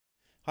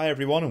Hi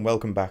everyone and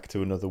welcome back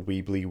to another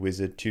Weebly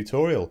Wizard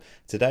tutorial.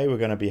 Today we're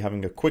going to be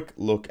having a quick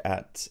look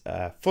at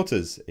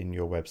footers in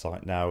your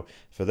website. Now,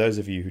 for those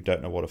of you who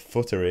don't know what a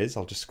footer is,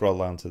 I'll just scroll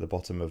down to the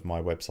bottom of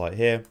my website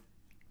here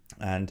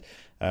and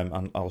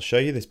I'll show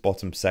you this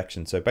bottom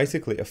section. So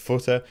basically a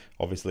footer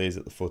obviously is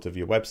at the foot of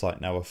your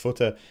website. Now a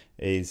footer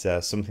is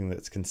something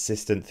that's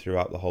consistent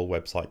throughout the whole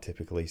website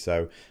typically.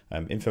 So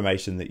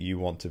information that you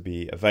want to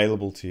be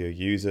available to your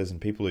users and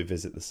people who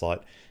visit the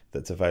site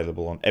that's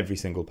available on every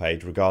single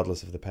page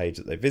regardless of the page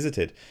that they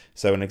visited.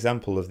 So an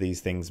example of these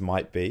things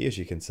might be, as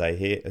you can see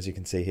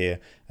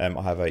here,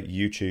 I have a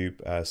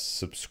YouTube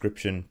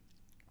subscription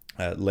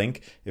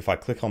link. If I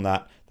click on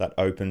that, that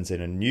opens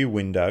in a new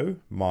window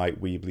my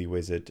Weebly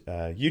Wizard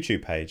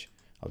YouTube page.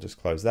 I'll just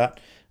close that.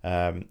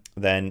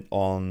 Then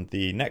on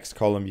the next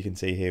column, you can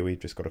see here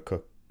we've just got a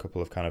couple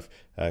of kind of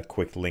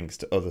quick links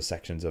to other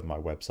sections of my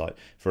website.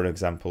 For an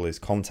example is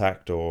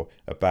contact or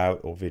about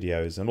or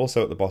videos, and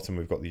also at the bottom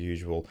we've got the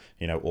usual,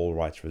 all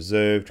rights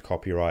reserved,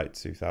 copyright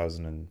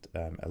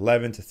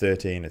 2011 to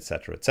 13,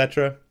 etc.,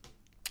 etc.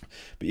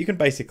 But you can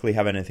basically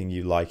have anything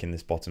you like in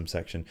this bottom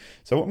section.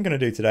 So what I'm going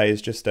to do today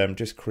is just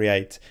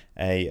create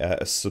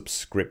a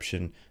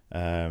subscription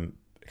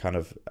kind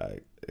of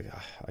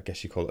I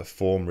guess you call it a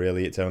form.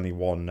 Really, it's only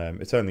one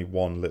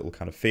little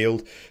kind of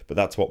field, but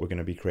that's what we're going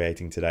to be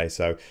creating today.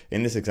 So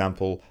in this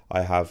example,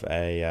 I have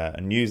a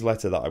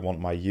newsletter that I want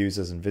my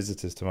users and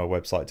visitors to my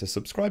website to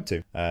subscribe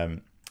to.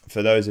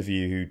 For those of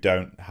you who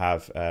don't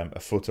have a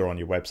footer on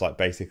your website,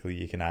 basically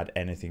you can add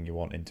anything you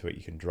want into it.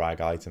 You can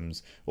drag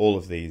items, all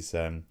of these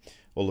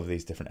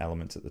different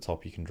elements at the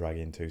top you can drag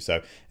into.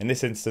 So in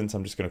this instance,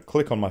 I'm just going to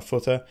click on my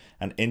footer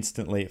and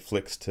instantly it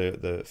flicks to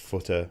the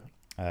footer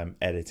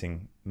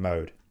editing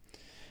mode.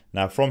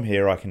 Now from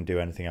here I can do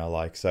anything I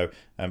like. So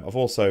I've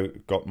also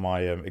got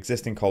my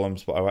existing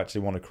columns, but I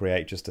actually want to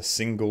create just a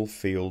single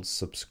field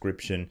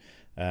subscription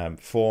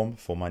form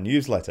for my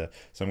newsletter.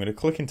 So I'm going to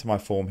click into my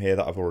form here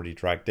that I've already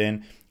dragged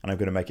in, and I'm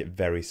going to make it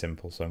very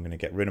simple. So I'm going to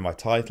get rid of my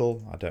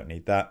title. I don't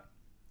need that.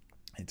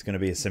 It's going to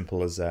be as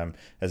simple as an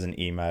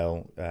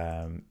email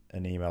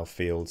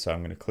field. So I'm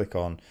going to click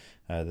on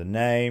the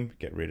name,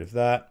 get rid of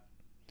that.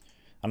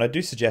 And I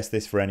do suggest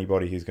this for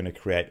anybody who's going to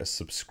create a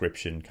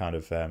subscription kind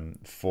of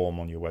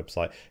form on your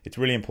website. It's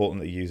really important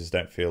that users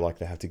don't feel like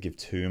they have to give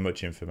too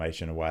much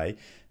information away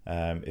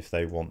if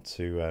they want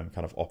to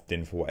kind of opt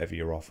in for whatever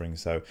you're offering.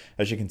 So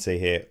as you can see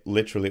here,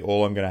 literally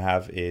all I'm going to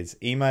have is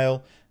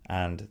email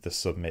and the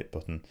submit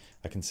button.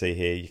 I can see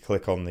here you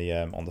click on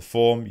the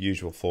form,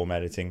 usual form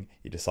editing,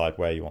 you decide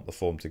where you want the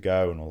form to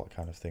go and all that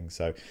kind of thing.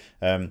 So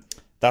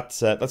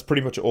that's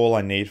pretty much all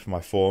I need for my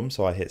form.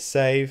 So I hit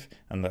save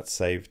and that's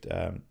saved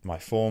my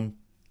form.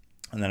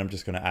 And then I'm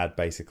just going to add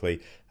basically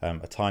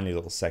a tiny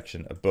little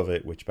section above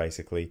it, which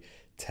basically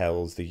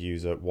tells the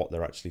user what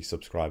they're actually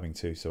subscribing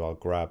to. So I'll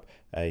grab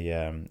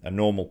a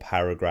normal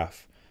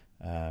paragraph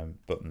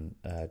button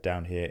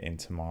down here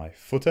into my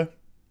footer.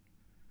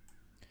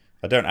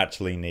 I don't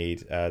actually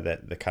need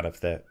the kind of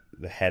the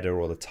header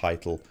or the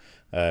title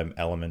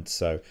element.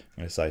 So I'm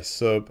going to say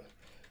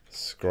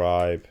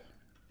subscribe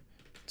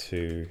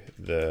to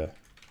the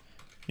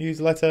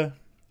newsletter.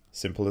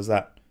 Simple as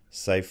that.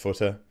 Save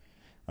footer.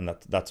 And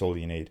that's all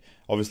you need.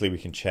 Obviously we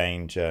can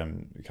change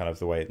kind of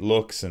the way it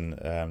looks and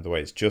the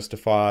way it's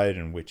justified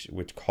and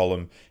which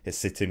column it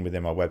sits in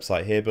within my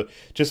website here. But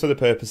just for the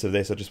purpose of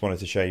this, I just wanted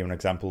to show you an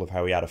example of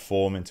how we add a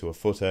form into a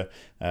footer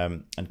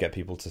and get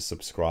people to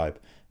subscribe.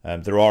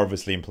 There are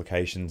obviously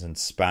implications and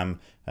spam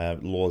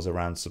laws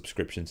around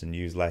subscriptions and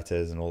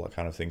newsletters and all that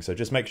kind of thing. So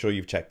just make sure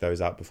you've checked those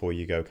out before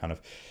you go kind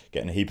of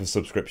getting a heap of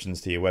subscriptions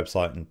to your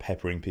website and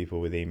peppering people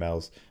with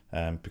emails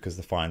because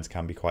the fines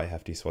can be quite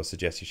hefty. So I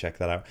suggest you check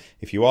that out.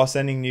 If you are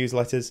sending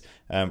newsletters,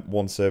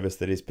 one service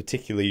that is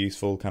particularly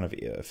useful kind of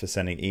for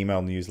sending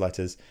email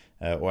newsletters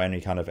or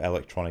any kind of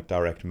electronic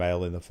direct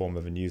mail in the form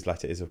of a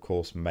newsletter is of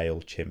course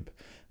MailChimp.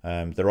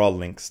 There are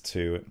links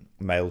to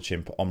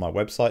MailChimp on my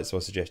website, so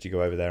I suggest you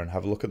go over there and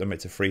have a look at them.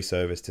 It's a free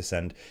service to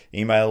send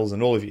emails,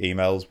 and all of your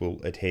emails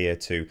will adhere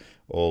to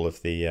all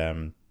of the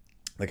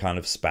kind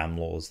of spam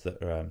laws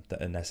that are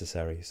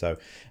necessary. So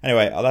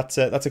anyway, that's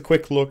a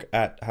quick look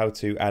at how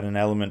to add an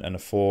element and a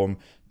form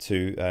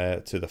to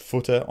the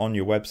footer on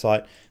your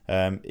website.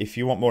 If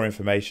you want more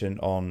information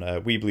on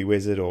Weebly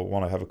Wizard or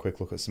want to have a quick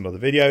look at some other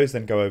videos,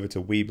 then go over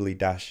to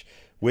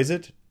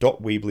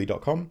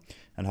weebly-wizard.weebly.com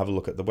and have a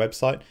look at the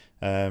website.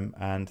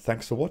 And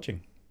thanks for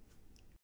watching.